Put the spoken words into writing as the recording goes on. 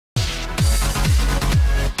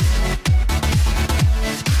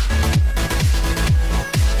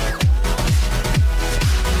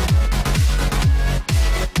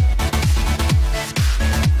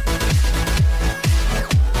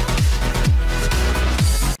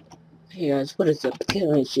Hey guys, what is up?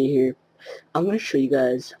 PTNC here. I'm gonna show you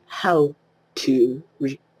guys to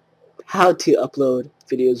how to upload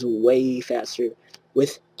videos way faster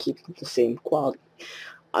with keeping the same quality.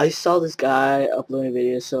 I saw this guy uploading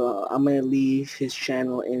videos, so I'm gonna leave his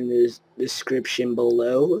channel in the description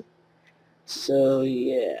below. So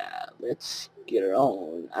yeah, let's get it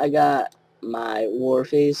on. I got my war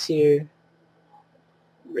face here,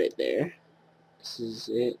 right there. This is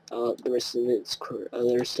it. The rest of it's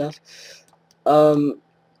other stuff. Um,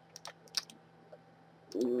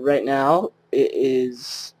 right now it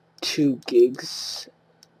is 2 gigs,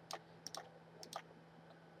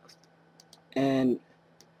 and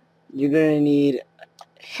you're gonna need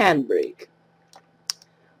Handbrake.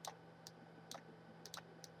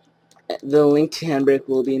 The link to Handbrake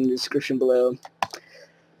will be in the description below.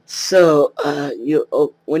 So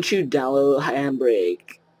once you download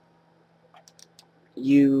Handbrake,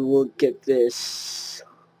 you will get this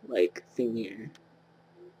like thing here.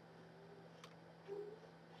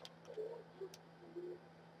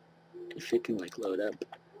 If it can like load up.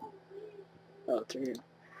 Oh, it's right here.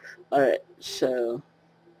 Alright, so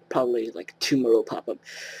probably like 2 more will pop up.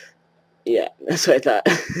 Yeah, that's what I thought.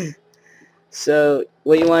 So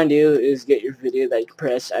what you want to do is get your video that you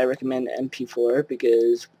compress. I recommend MP4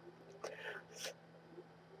 because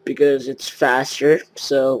it's faster.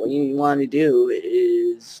 So what you want to do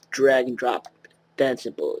is drag and drop. That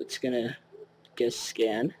simple. It's gonna get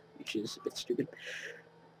scan, which is a bit stupid.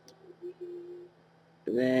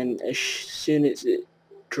 And then as soon as it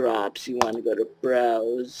drops, you want to go to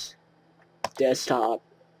browse, desktop,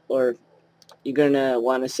 or you're gonna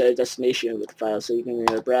want to set a destination with the file. So you're gonna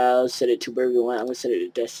go to browse, set it to wherever you want. I'm gonna set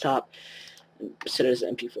it to desktop, and set it as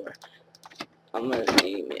MP4. I'm gonna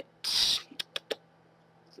name it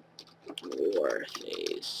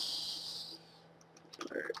Warface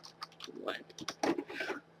Part 1.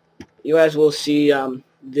 You guys will see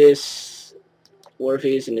this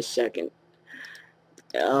Warface in a second.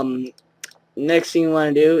 Next thing you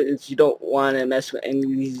want to do is you don't want to mess with any of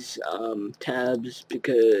these tabs,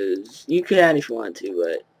 because you can if you want to,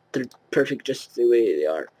 but they're perfect just the way they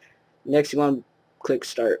are. Next you want to click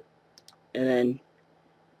start, and then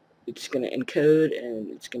it's going to encode,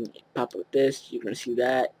 and it's going to pop up with this. You're going to see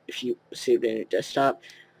that if you saved it in your desktop.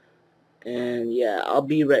 And yeah, I'll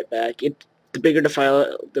be right back. The bigger the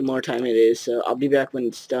file, the more time it is, so I'll be back when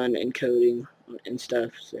it's done encoding and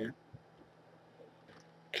stuff. So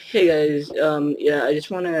hey guys, yeah, I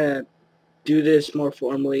just want to do this more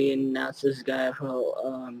formally and announce this guy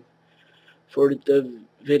for the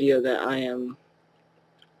video that I am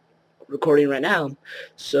recording right now.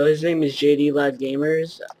 So his name is JD Live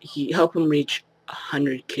Gamers. He help him reach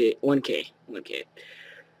 100k, 1k.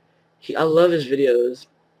 I love his videos.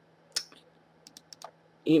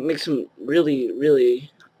 He makes some really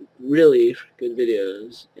good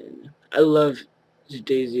videos, and I love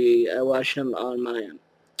Daisy. I watched him on my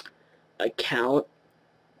account.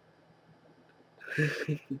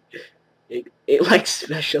 it like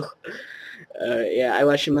special. Yeah, I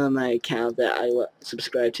watch him on my account that I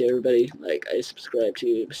subscribe to. Everybody, like, I subscribe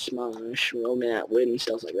to Smosh, Roman, Win, and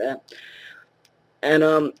stuff like that. And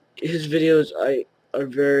his videos are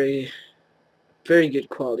very good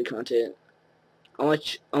quality content. I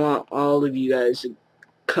want all of you guys to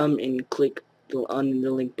come and click on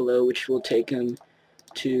the link below, which will take him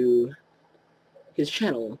to his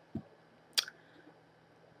channel.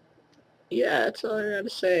 Yeah, that's all I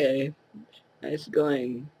gotta say. Nice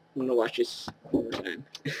going. I'm gonna watch this one more time.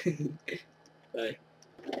 Bye.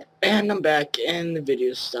 And I'm back, and the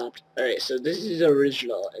video stopped. Alright, so this is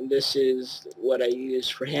original, and this is what I use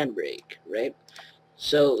for Handbrake, right?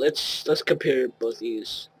 So let's compare both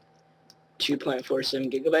these.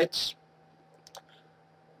 2.47 gigabytes,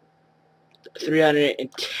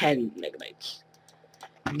 310 megabytes.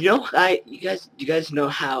 You guys know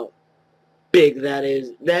how big that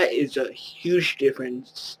is? That is a huge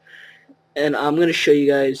difference. And I'm gonna show you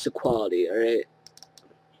guys the quality, alright?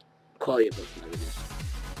 Quality of both my videos.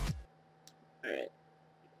 Alright.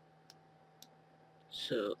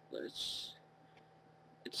 So let's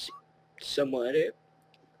see. Somewhat it.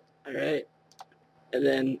 Alright. And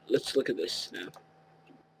then let's look at this now.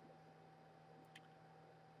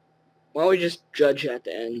 Why don't we just judge at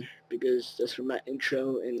the end, because that's where my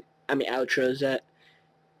intro and outro is at.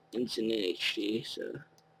 It's in HD, so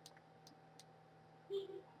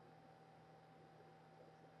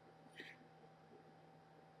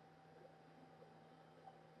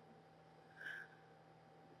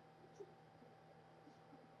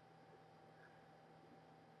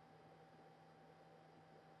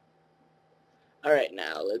alright,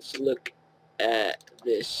 now let's look at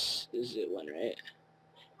this. This is it one, right?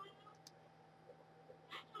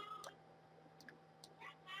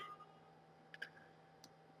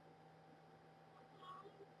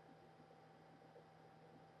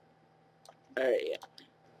 Alright, yeah.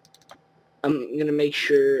 I'm gonna make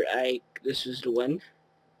sure this is the one.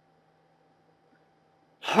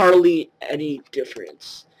 Hardly any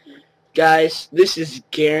difference. Guys, this is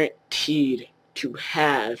guaranteed to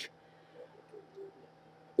have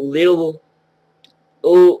little.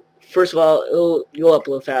 Oh, first of all, you'll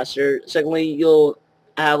upload faster. Secondly, you'll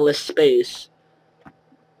have less space.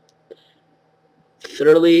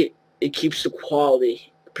 Thirdly, it keeps the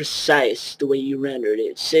quality precise the way you rendered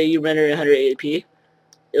it. Say you render it 180p,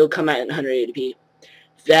 it'll come out in 180p.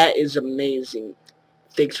 That is amazing.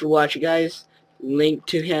 Thanks for watching, guys. Link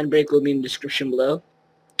to Handbrake will be in the description below.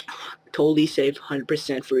 Totally safe,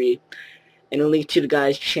 100% free. And a link to the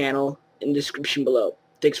guy's channel in the description below.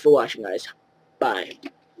 Thanks for watching, guys. Bye.